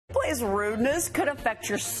guys, rudeness could affect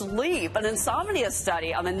your sleep. An insomnia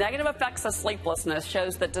study on the negative effects of sleeplessness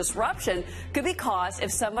shows that disruption could be caused if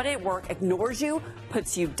somebody at work ignores you,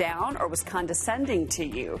 puts you down, or was condescending to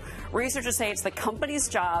you. Researchers say it's the company's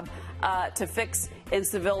job to fix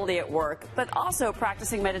incivility at work, but also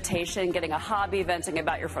practicing meditation, getting a hobby, venting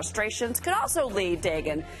about your frustrations could also lead,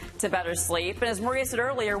 Dagan, to better sleep. And as Maria said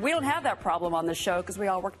earlier, we don't have that problem on the show because we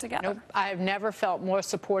all work together. Nope. I've never felt more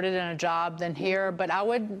supported in a job than here, but I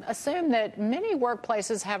would assume that many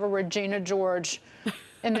workplaces have a Regina George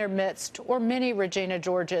in their midst, or many Regina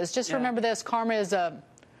Georges. Just remember this, Karma is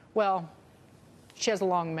well, she has a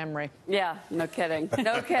long memory. Yeah, no kidding.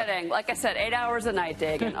 No kidding. Like I said, 8 hours a night,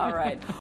 Dagan. All right.